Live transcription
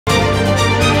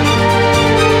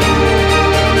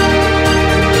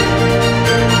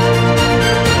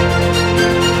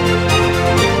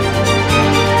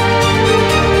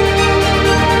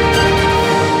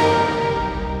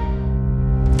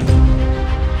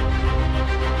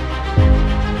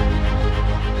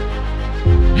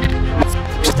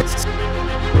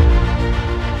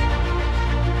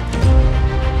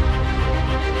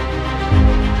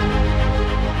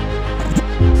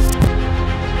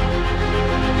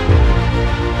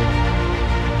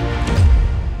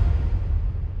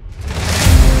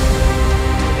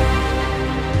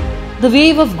The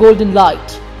wave of golden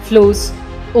light flows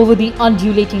over the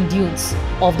undulating dunes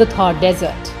of the Thar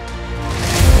Desert.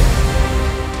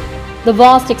 The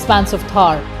vast expanse of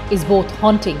Thar is both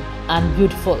haunting and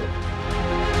beautiful.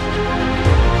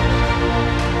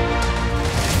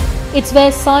 It's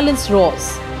where silence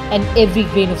roars and every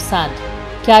grain of sand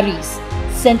carries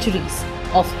centuries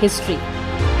of history.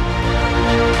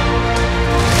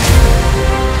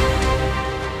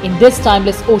 In this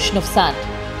timeless ocean of sand,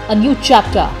 a new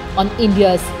chapter on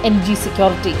India's energy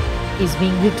security is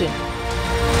being written.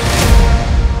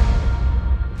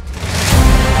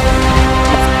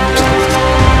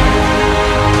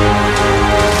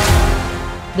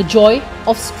 The joy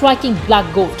of striking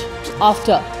black gold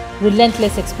after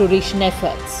relentless exploration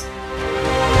efforts.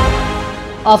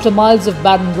 After miles of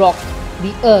barren rock,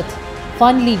 the earth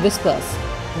finally whispers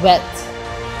wealth.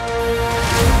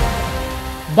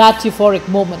 That euphoric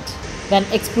moment when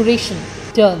exploration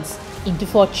turns into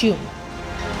fortune.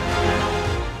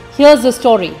 Here's the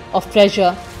story of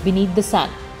treasure beneath the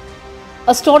sand.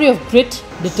 A story of grit,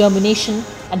 determination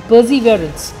and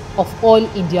perseverance of all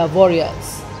India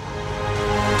warriors.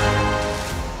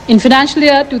 In financial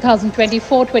year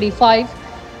 2024-25,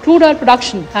 crude oil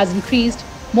production has increased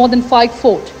more than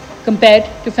five-fold compared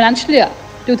to financial year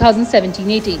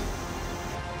 2017-18.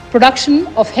 Production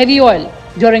of heavy oil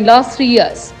during last 3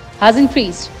 years has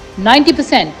increased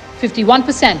 90%,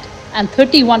 51% and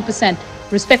 31%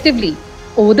 respectively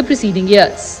over the preceding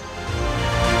years.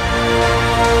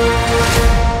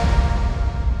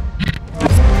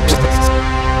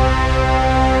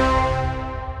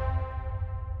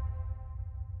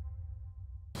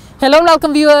 Hello and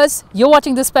welcome viewers, you're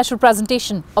watching this special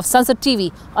presentation of Sansad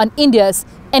TV on India's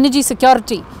energy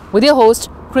security with your host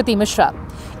Kriti Mishra.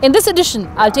 In this edition,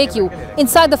 I'll take you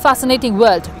inside the fascinating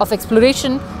world of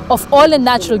exploration of oil and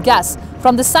natural gas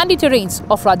from the sandy terrains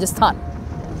of Rajasthan.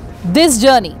 This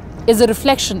journey is a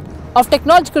reflection of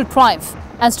technological triumph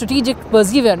and strategic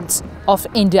perseverance of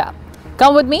India.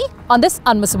 Come with me on this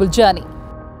unmissable journey.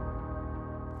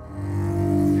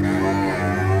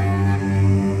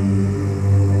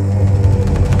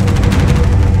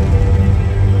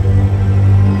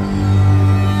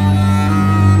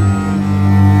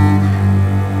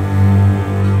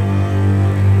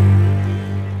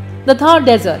 The Thar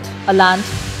Desert, a land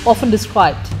often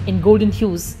described in golden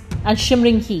hues and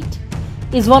shimmering heat,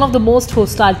 is one of the most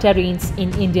hostile terrains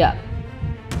in India.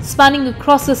 Spanning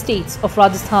across the states of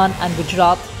Rajasthan and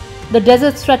Gujarat, the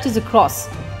desert stretches across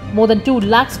more than 2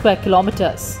 lakh square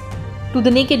kilometers. To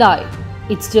the naked eye,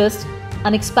 it's just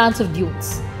an expanse of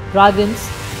dunes, ravines,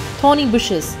 thorny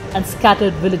bushes and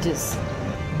scattered villages.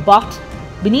 But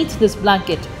beneath this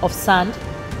blanket of sand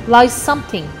lies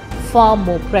something far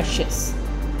more precious.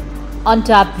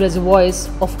 Untapped reservoirs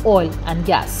of oil and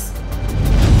gas.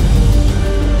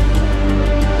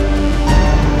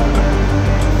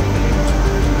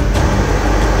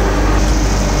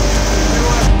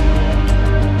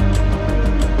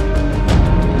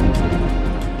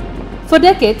 For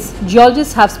decades,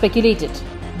 geologists have speculated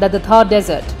that the Thar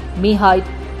Desert may hide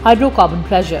hydrocarbon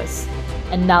treasures.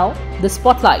 And now the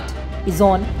spotlight is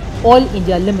on Oil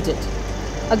India Limited,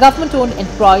 a government-owned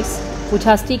enterprise which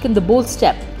has taken the bold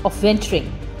step of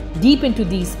venturing deep into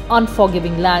these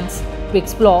unforgiving lands to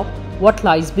explore what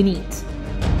lies beneath.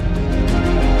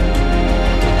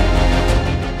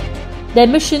 Their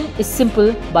mission is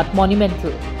simple but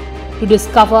monumental: to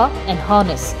discover and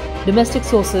harness domestic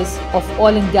sources of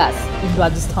oil and gas in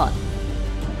Rajasthan.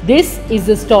 This is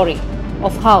the story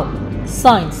of how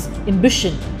science,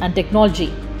 ambition and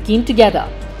technology came together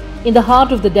in the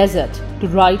heart of the desert to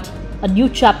write a new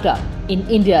chapter in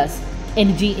India's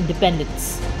energy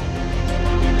independence.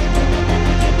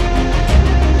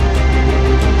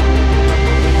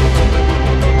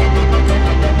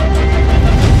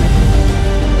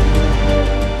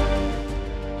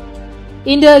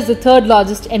 India is the third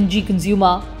largest energy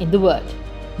consumer in the world,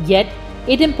 yet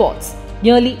it imports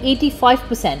nearly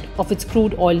 85% of its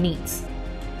crude oil needs.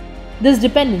 This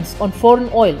dependence on foreign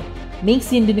oil makes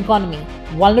the Indian economy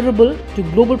vulnerable to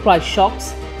global price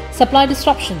shocks, supply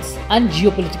disruptions and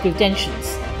geopolitical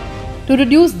tensions. To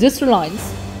reduce this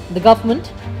reliance, the government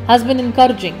has been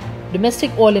encouraging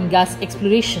domestic oil and gas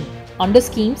exploration under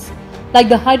schemes like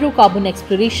the hydrocarbon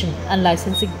exploration and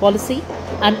licensing policy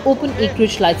and open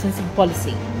acreage licensing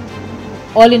policy.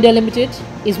 Oil India Limited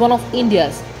is one of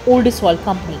India's oldest oil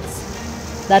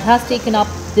companies that has taken up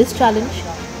this challenge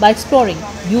by exploring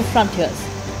new frontiers,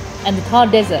 and the Thar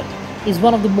Desert is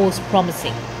one of the most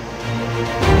promising.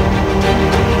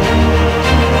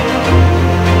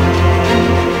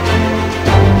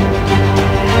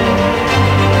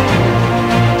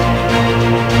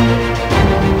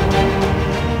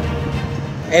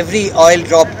 Every oil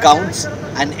drop counts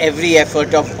and every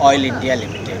effort of Oil India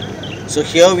Limited. So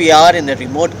here we are in the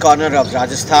remote corner of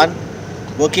Rajasthan,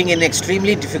 working in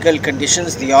extremely difficult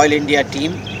conditions, the Oil India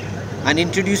team, and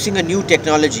introducing a new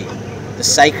technology, the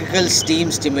cyclical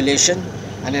steam stimulation,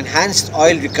 an enhanced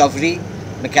oil recovery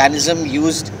mechanism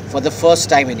used for the first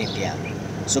time in India.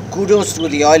 So kudos to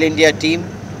the Oil India team,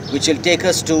 which will take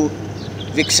us to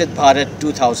Viksit Bharat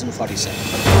 2047.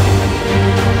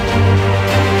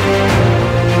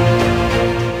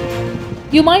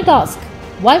 You might ask,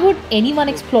 why would anyone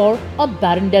explore a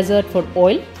barren desert for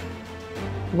oil?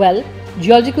 Well,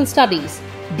 geological studies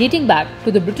dating back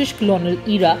to the British colonial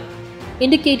era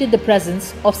indicated the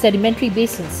presence of sedimentary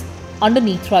basins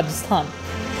underneath Rajasthan.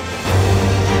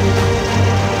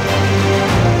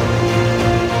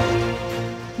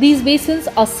 These basins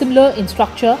are similar in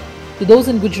structure to those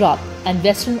in Gujarat and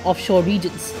western offshore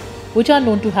regions, which are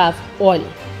known to have oil.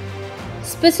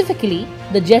 Specifically,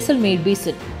 the Jaisalmer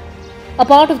Basin, a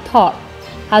part of Thar,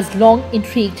 has long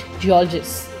intrigued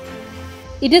geologists.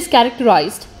 It is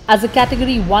characterized as a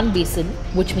Category 1 basin,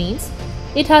 which means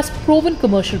it has proven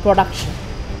commercial production.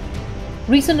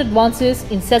 Recent advances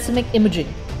in seismic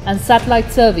imaging and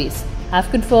satellite surveys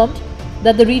have confirmed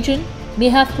that the region may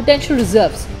have potential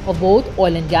reserves of both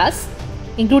oil and gas,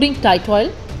 including tight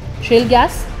oil, shale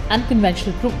gas, and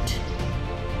conventional crude.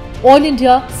 Oil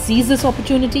India seized this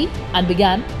opportunity and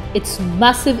began its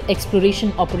massive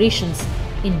exploration operations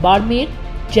in Barmer,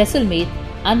 Jaisalmer,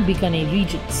 and Bikaner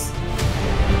regions.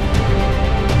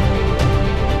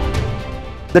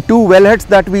 The two wellheads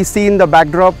that we see in the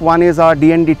backdrop, one is our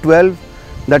DND12,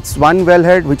 that's one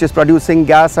wellhead which is producing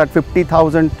gas at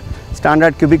 50,000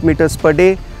 standard cubic meters per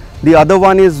day. The other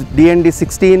one is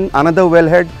DND16, another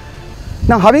wellhead.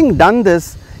 Now, having done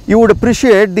this, you would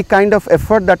appreciate the kind of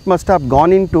effort that must have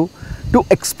gone into to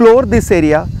explore this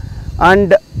area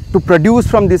and to produce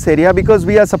from this area, because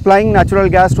we are supplying natural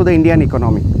gas to the Indian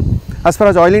economy. As far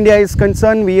as Oil India is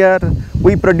concerned,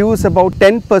 we produce about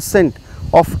 10%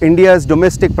 of India's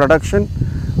domestic production.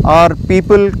 Our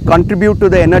people contribute to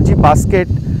the energy basket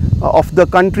of the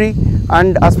country,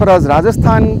 and as far as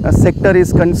Rajasthan sector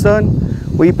is concerned,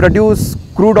 we produce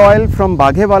crude oil from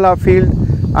Baghewala field,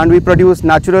 and we produce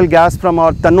natural gas from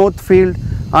our Tanot field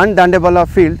and Dandewala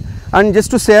field. And just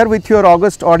to share with your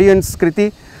august audience,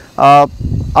 Kriti,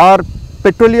 our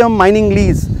petroleum mining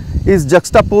lease is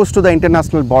juxtaposed to the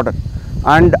international border,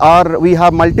 and we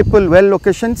have multiple well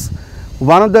locations.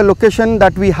 One of the location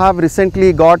that we have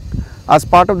recently got as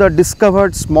part of the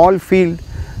discovered small field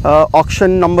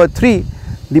auction number 3,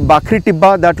 the Bakri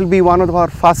Tibba, that will be one of our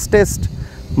fastest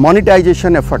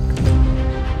monetization effort.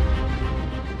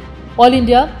 Oil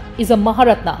India is a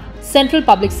Maharatna, central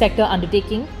public sector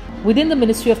undertaking within the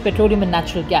Ministry of Petroleum and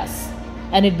Natural Gas,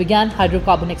 and it began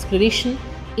hydrocarbon exploration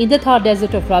in the Thar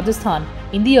Desert of Rajasthan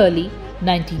in the early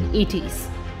 1980s.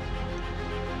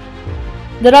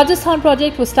 The Rajasthan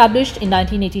project was established in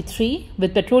 1983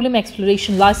 with petroleum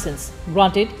exploration license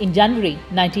granted in January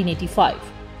 1985,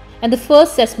 and the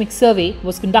first seismic survey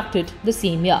was conducted the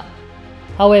same year.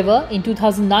 However, in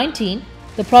 2019,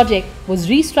 the project was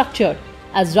restructured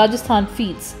as Rajasthan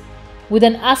Fields with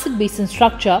an acid basin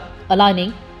structure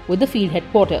aligning with the field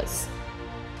headquarters.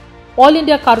 Oil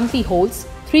India currently holds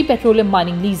 3 petroleum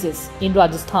mining leases in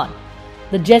Rajasthan: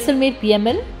 the Jaisalmer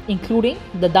PML, including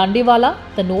the Dandewala,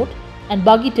 Tanot, and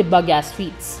Baghi Tibba gas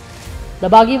fields; the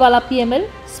Baghiwala PML,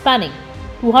 spanning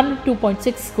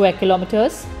 202.6 square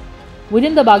kilometers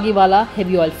within the Baghiwala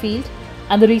heavy oil field;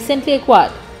 and the recently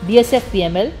acquired DSF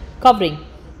PML, covering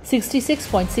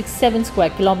 66.67 square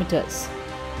kilometers.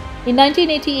 In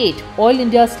 1988, Oil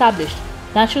India established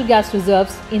natural gas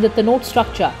reserves in the Tanot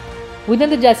structure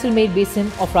within the Jaisalmer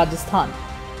basin of Rajasthan.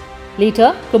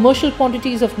 Later, commercial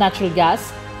quantities of natural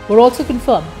gas were also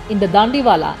confirmed in the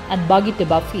Dandewala and Baghi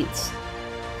Tibba fields.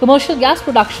 Commercial gas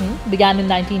production began in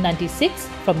 1996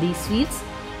 from these fields,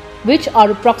 which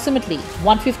are approximately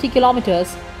 150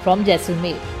 kilometers from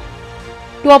Jaisalmer.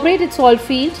 To operate its oil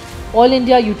field, Oil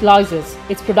India utilizes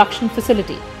its production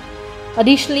facility.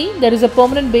 Additionally, there is a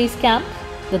permanent base camp,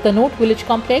 the Tanot village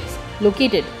complex,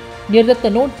 located near the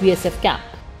Tanot BSF camp.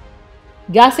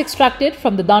 Gas extracted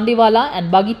from the Dandewala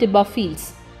and Baghi Tibba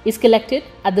fields is collected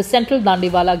at the central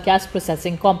Dandewala gas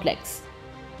processing complex.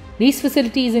 These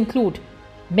facilities include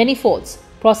manifolds,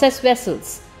 process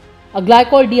vessels, a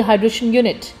glycol dehydration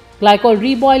unit, glycol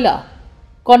reboiler,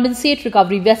 condensate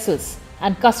recovery vessels,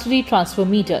 and custody transfer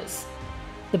meters.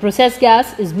 The processed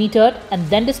gas is metered and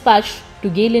then dispatched to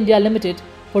GAIL India Limited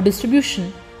for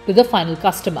distribution to the final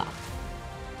customer.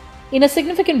 In a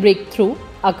significant breakthrough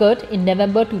occurred in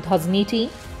November 2018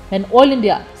 when Oil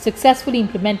India successfully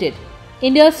implemented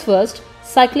India's first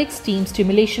cyclic steam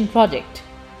stimulation project,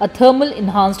 a thermal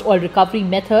enhanced oil recovery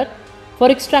method for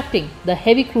extracting the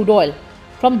heavy crude oil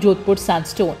from Jodhpur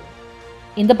sandstone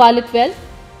in the pilot well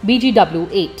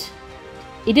BGW-8.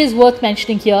 It is worth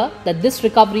mentioning here that this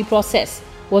recovery process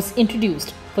was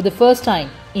introduced for the first time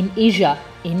in Asia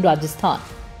in Rajasthan.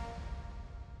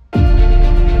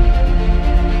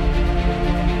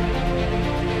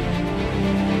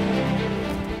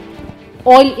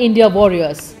 Oil India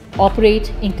warriors operate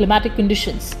in climatic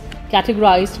conditions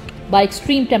categorized by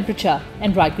extreme temperature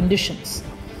and dry conditions.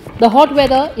 The hot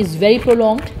weather is very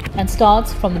prolonged and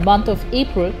starts from the month of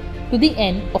April to the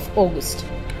end of August.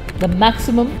 The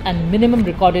maximum and minimum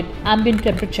recorded ambient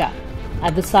temperature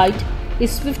at the site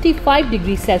is 55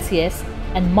 degrees Celsius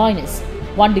and minus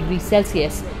 1 degree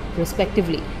Celsius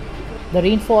respectively. The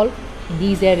rainfall in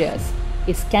these areas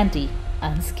is scanty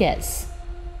and scarce.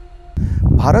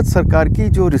 Bharat सरकार की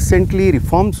जो recently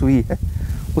reforms हुई है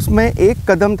उसमें एक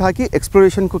कदम था कि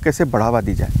exploration को कैसे बढ़ावा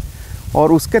दी जाए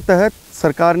और उसके तहत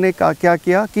सरकार ने क्या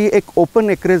किया कि एक ओपन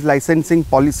एक्रेज लाइसेंसिंग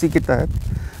पॉलिसी के तहत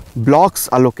ब्लॉक्स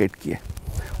अलोकेट किए।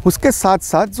 उसके साथ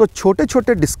साथ जो छोटे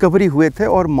छोटे डिस्कवरी हुए थे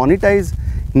और मोनेटाइज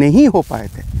नहीं हो पाए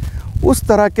थे उस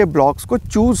तरह के ब्लॉक्स को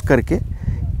चूज़ करके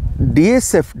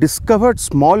DSF डिस्कवर्ड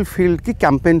स्मॉल फील्ड की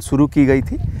कैंपेन शुरू की गई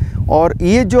थी। और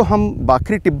ये जो हम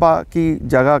बाखरी टिब्बा की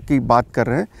जगह की बात कर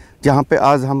रहे हैं जहाँ पे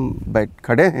आज हम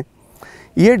खड़े हैं,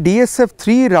 ये DSF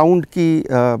 3 राउंड की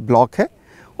ब्लॉक है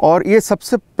और ये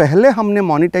सबसे पहले हमने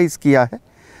मोनेटाइज किया है।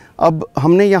 अब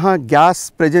हमने यहाँ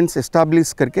गैस प्रेजेंस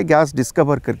इस्टेब्लिश करके गैस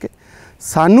डिस्कवर करके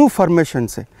सानू फॉर्मेशन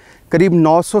से करीब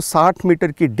 960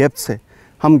 मीटर की डेप्थ से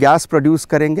हम गैस प्रोड्यूस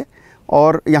करेंगे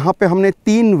और यहाँ पे हमने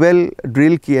 3 वेल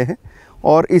ड्रिल किए हैं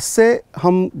और इससे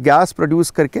हम गैस प्रोड्यूस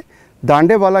करके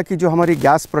दांडेवाला की जो हमारी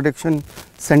गैस प्रोडक्शन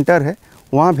सेंटर है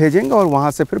वहाँ भेजेंगे और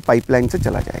वहाँ से फिर पाइपलाइन से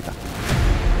चला जाएगा।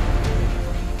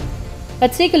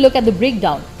 Let's take a look at the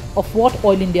breakdown of what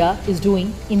Oil India is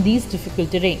doing in these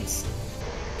difficult terrains.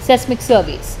 Seismic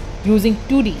surveys. Using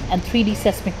 2D and 3D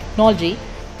seismic technology,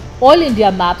 Oil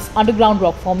India maps underground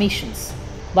rock formations.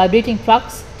 Vibrating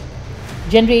trucks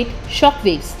generate shock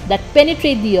waves that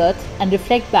penetrate the earth and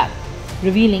reflect back,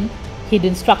 revealing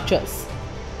hidden structures.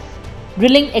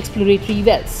 Drilling exploratory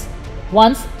wells.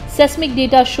 Once seismic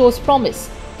data shows promise,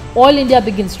 Oil India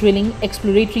begins drilling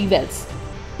exploratory wells,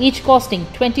 each costing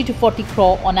 20 to 40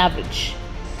 crore on average.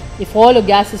 If oil or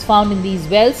gas is found in these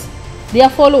wells, they are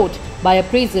followed by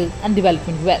appraisal and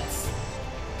development wells.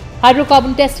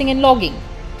 Hydrocarbon testing and logging.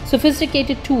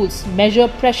 Sophisticated tools measure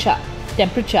pressure,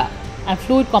 temperature, and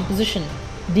fluid composition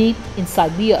deep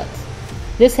inside the earth.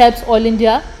 This helps Oil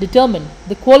India determine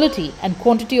the quality and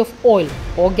quantity of oil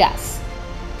or gas.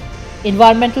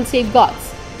 Environmental safeguards.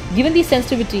 Given the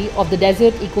sensitivity of the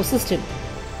desert ecosystem,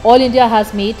 Oil India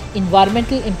has made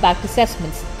environmental impact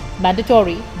assessments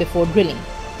mandatory before drilling.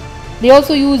 They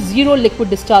also use zero liquid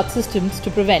discharge systems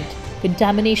to prevent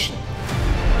contamination.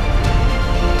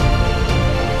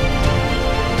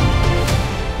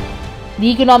 The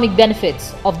economic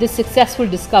benefits of this successful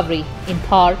discovery in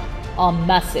Thar are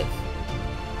massive.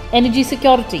 Energy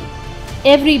security.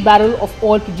 Every barrel of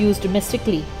oil produced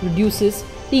domestically reduces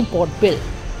the import bill.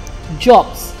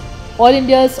 Jobs. Oil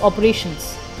India's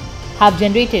operations have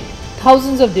generated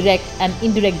thousands of direct and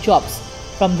indirect jobs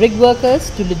from rig workers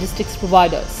to logistics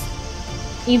providers.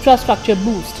 Infrastructure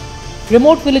boost.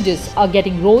 Remote villages are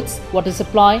getting roads, water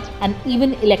supply and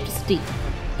even electricity,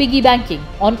 piggy-banking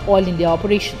on Oil India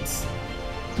operations.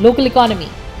 Local economy.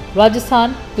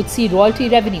 Rajasthan could see royalty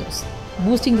revenues,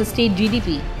 boosting the state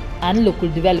GDP and local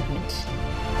development.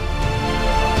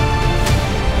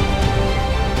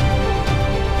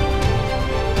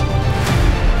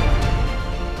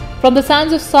 From the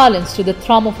sands of silence to the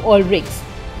thrum of oil rigs,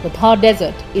 the Thar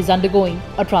Desert is undergoing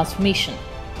a transformation.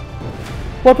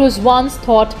 What was once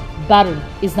thought barren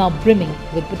is now brimming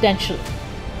with potential.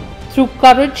 Through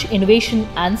courage, innovation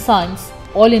and science,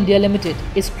 Oil India Limited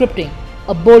is scripting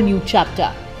a bold new chapter,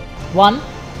 one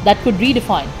that could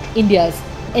redefine India's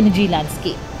energy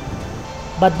landscape.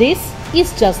 But this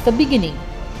is just the beginning.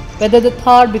 Whether the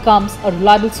Thar becomes a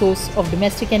reliable source of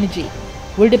domestic energy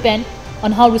will depend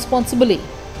on how responsibly,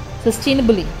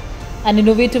 sustainably and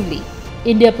innovatively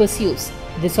India pursues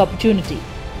this opportunity.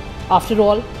 After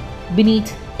all,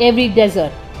 beneath every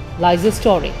desert lies a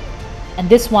story, and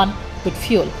this one could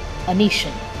fuel a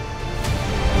nation.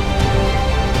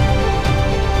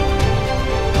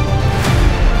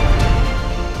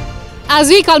 As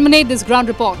we culminate this ground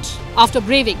report, after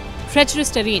braving treacherous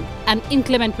terrain and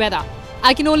inclement weather,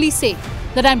 I can only say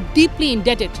that I am deeply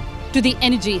indebted to the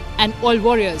energy and oil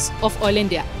warriors of Oil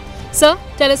India. Sir,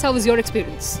 tell us, how was your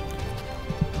experience?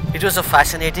 It was a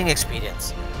fascinating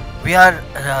experience. We are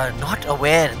not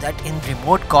aware that in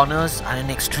remote corners and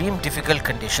in extreme difficult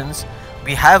conditions,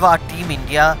 we have our Team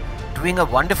India doing a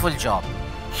wonderful job.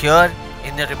 Here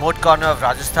in the remote corner of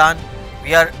Rajasthan,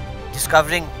 we are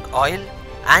discovering oil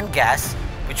and gas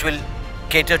which will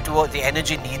cater to the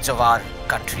energy needs of our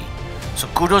country. So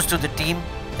kudos to the team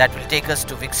that will take us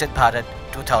to Viksit Bharat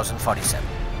 2047.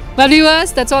 Well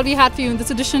viewers, that's all we had for you in this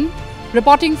edition.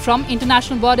 Reporting from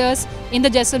international borders in the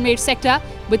Jaisalmer sector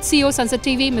with CEO Sansad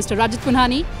TV, Mr. Rajat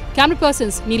Punhani, camera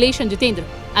persons Nilesh and Jitendra.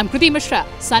 I'm Kriti Mishra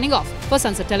signing off for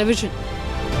Sansad Television.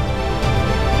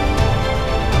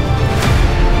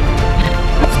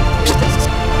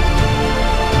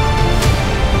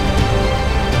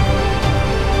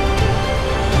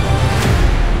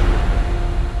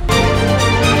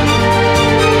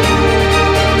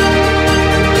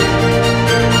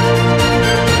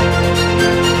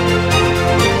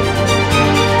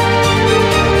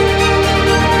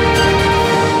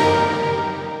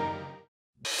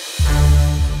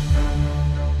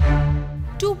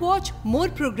 To watch more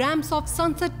programs of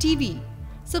Sansad TV,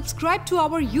 subscribe to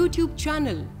our YouTube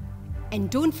channel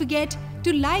and don't forget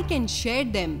to like and share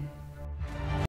them.